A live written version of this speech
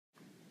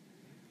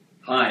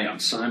Hi, I'm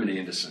Simon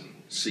Anderson,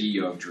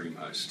 CEO of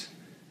Dreamhost,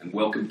 and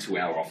welcome to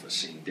our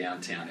office in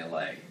downtown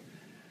LA.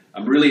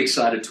 I'm really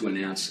excited to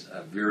announce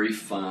a very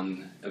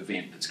fun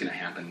event that's going to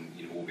happen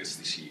in August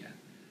this year.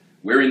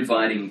 We're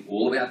inviting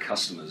all of our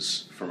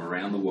customers from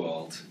around the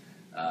world,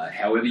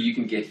 however you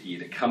can get here,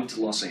 to come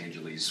to Los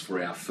Angeles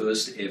for our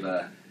first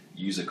ever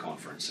user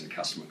conference and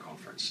customer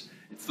conference.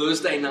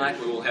 Thursday night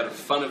we will have a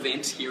fun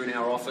event here in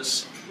our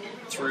office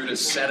through to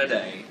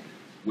Saturday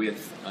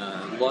with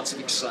lots of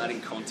exciting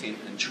content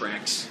and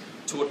tracks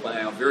taught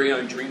by our very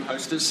own Dream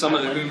hosters, some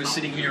of whom are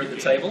sitting here at the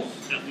table.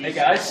 Hey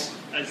guys.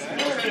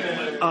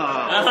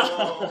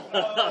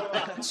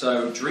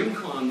 So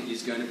DreamCon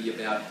is going to be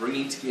about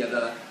bringing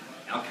together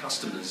our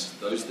customers,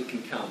 those that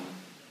can come,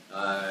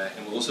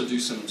 and we'll also do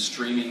some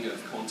streaming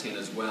of content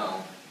as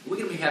well. We're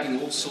going to be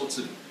having all sorts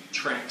of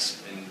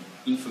tracks and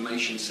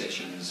information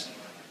sessions,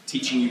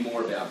 teaching you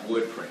more about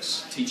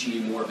WordPress, teaching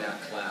you more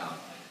about cloud,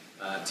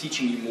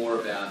 teaching you more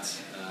about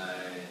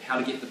how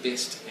to get the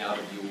best out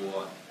of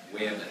your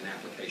web and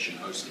application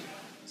hosting.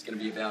 It's going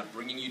to be about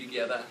bringing you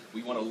together.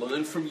 We want to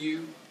learn from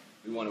you.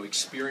 We want to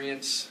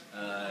experience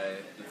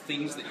the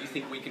things that you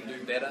think we can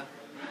do better.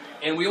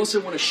 And we also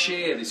want to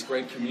share this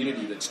great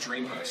community that's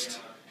Dreamhost.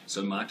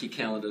 So mark your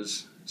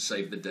calendars,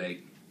 save the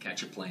date,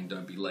 catch a plane,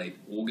 don't be late.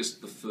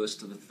 August the 1st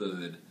to the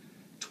 3rd,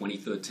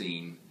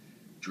 2013,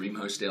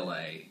 Dreamhost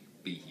LA,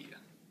 be here.